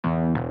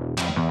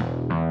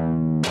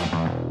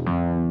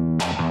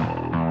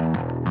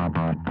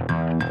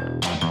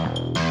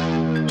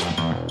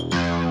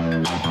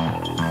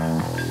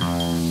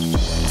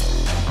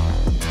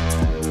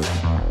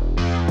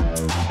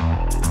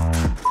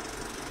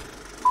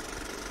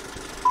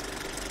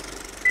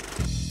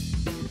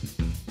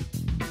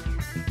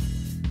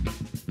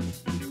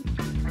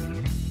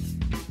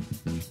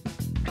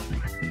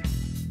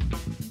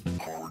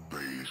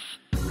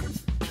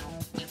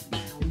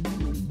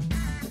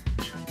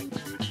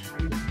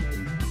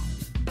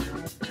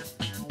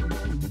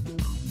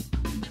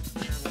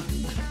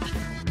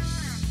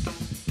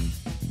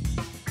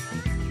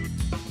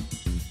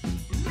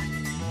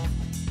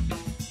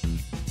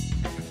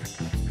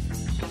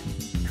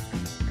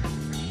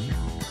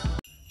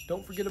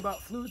Don't forget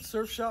about Fluid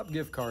Surf Shop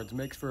gift cards.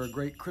 Makes for a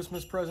great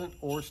Christmas present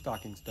or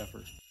stocking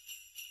stuffer.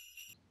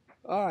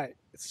 All right,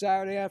 it's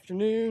Saturday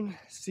afternoon.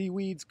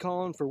 Seaweed's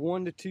calling for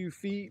 1 to 2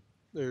 feet.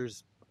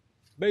 There's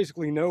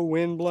basically no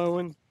wind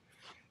blowing.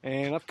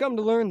 And I've come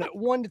to learn that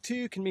 1 to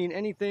 2 can mean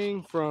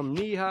anything from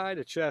knee high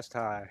to chest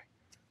high.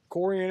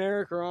 Corey and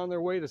Eric are on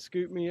their way to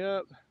scoop me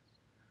up.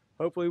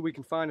 Hopefully we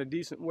can find a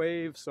decent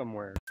wave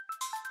somewhere.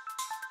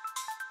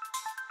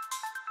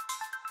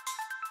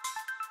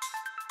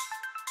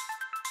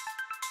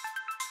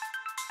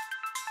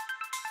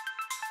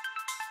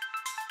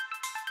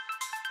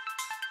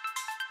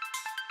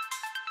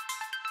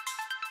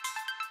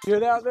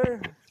 Good out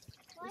there?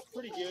 It's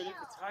pretty good. The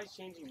tide's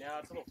changing now.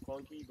 It's a little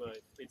funky, but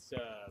it's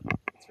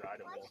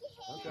rideable.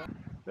 Okay.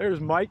 There's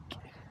Mike.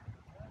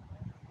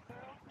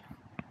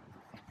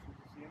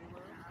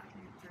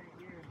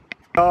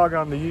 Dog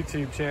on the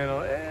YouTube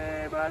channel.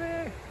 Hey,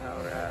 buddy. All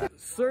right.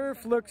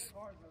 Surf looks,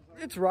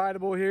 it's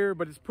rideable here,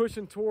 but it's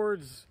pushing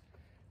towards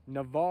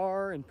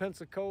Navarre and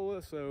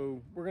Pensacola,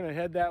 so we're gonna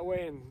head that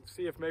way and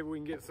see if maybe we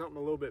can get something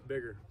a little bit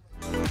bigger.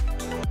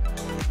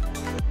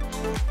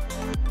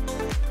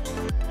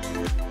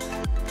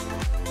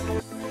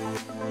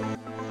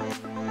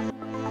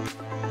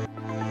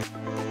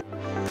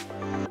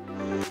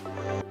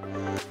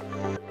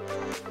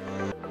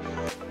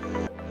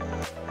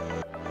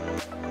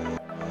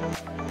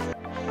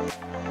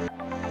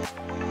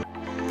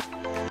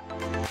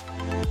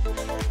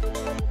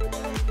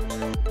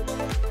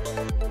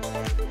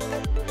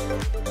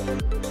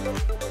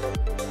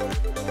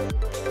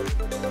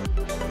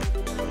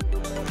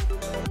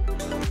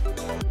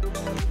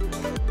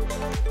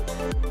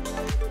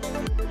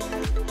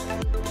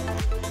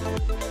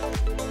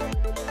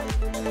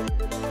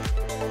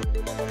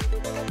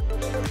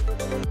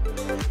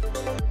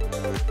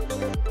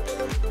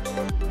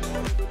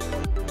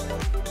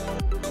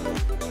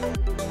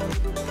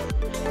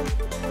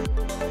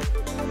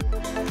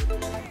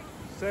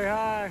 Say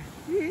hi.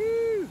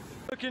 Woo-hoo.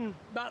 Looking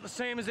about the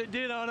same as it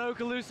did on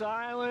Okaloosa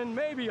Island,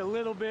 maybe a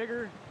little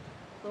bigger,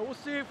 but we'll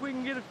see if we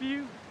can get a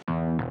few.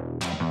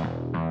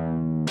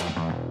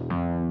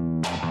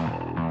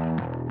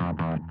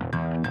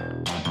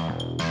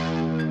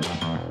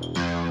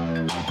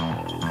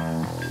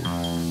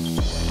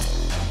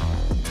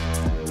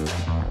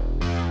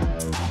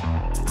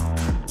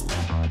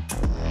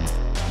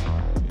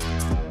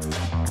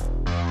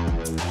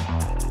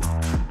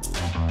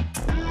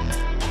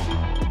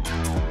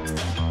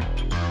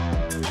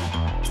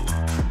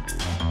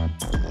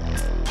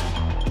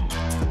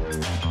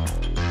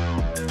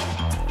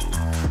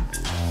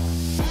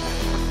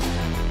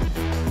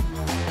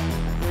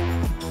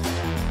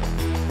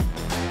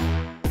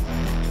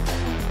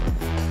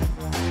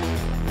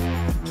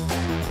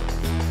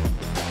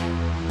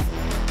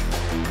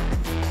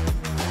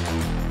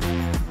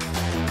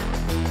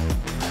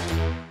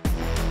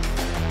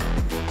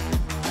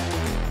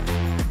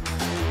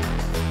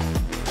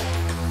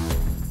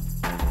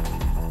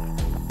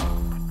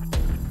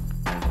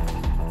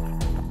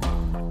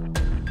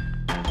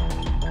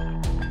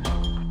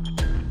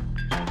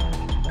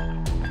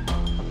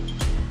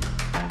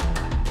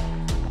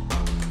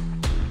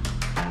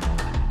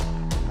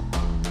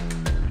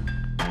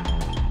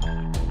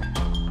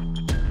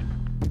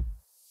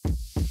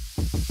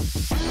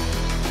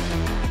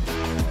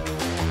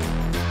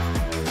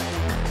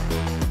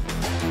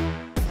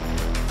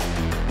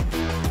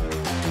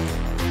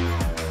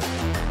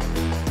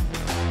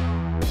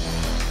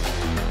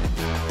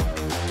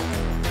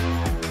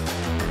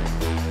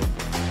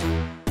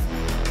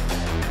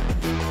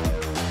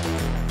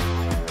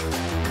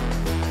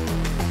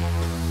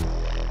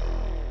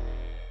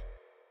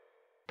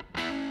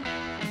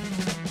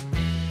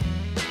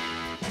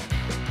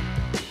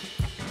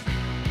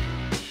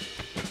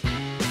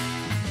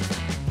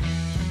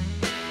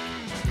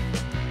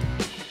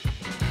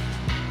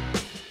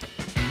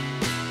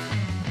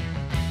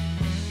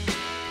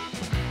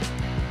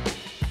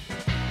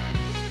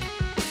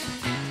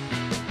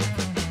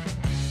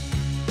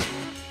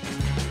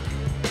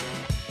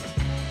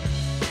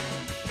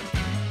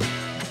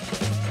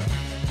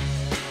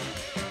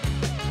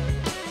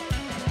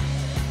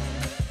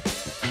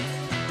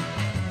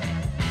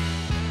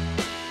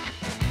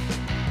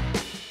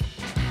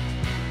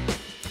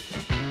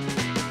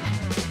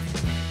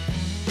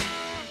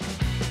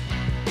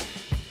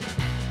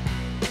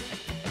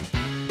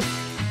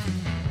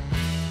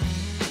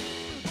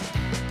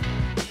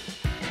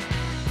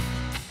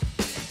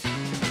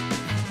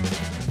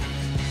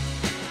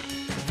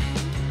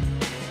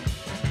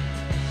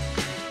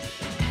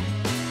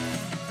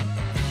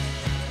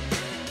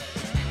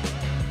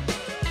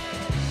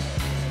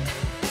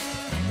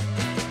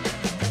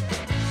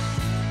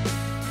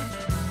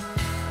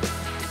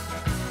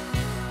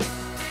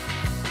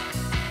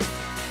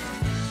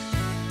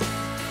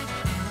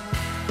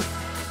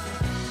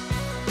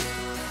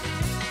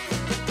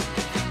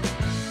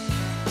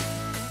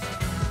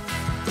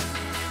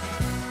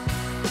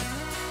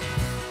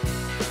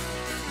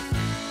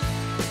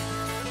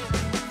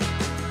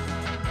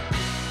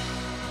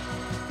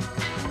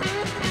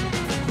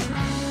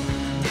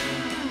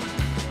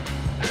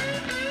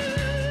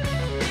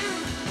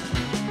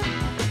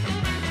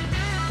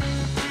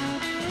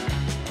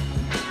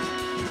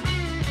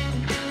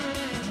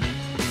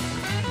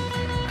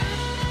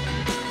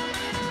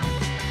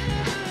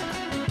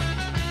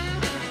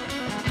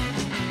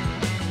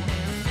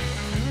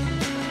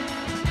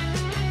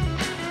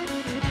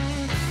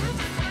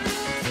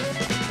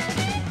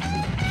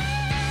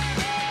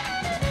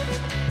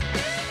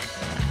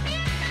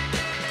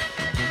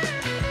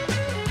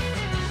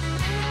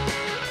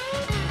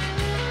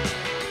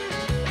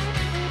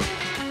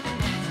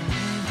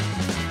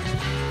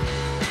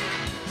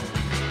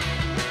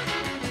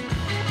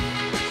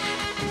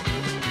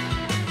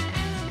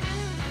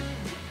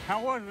 How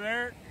was it,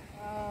 Eric?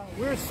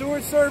 We're sewer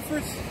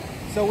surfers,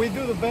 so we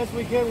do the best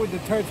we can with the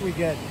turds we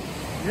get.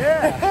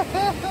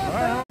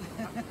 Yeah.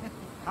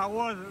 How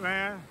was it,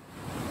 man?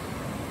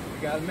 We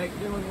gotta make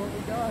do with what we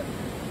got.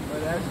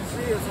 But as you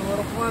see, it's a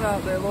little fun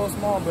out there, a little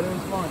small, but it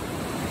was fun.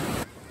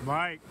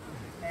 Mike.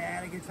 Yeah, I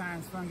had a good time.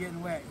 It's fun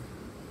getting wet.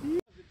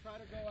 Try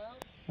to go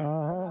out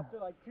Uh-huh. after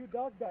like 2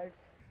 dog dives.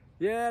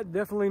 Yeah,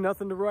 definitely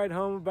nothing to write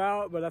home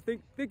about, but I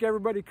think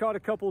everybody caught a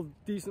couple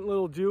decent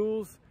little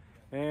jewels.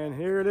 And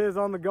here it is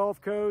on the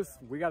Gulf Coast.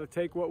 We got to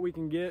take what we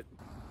can get.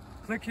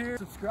 Click here,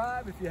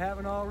 subscribe if you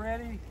haven't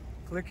already.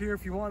 Click here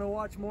if you want to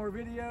watch more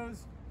videos.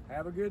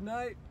 Have a good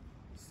night.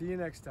 See you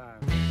next time.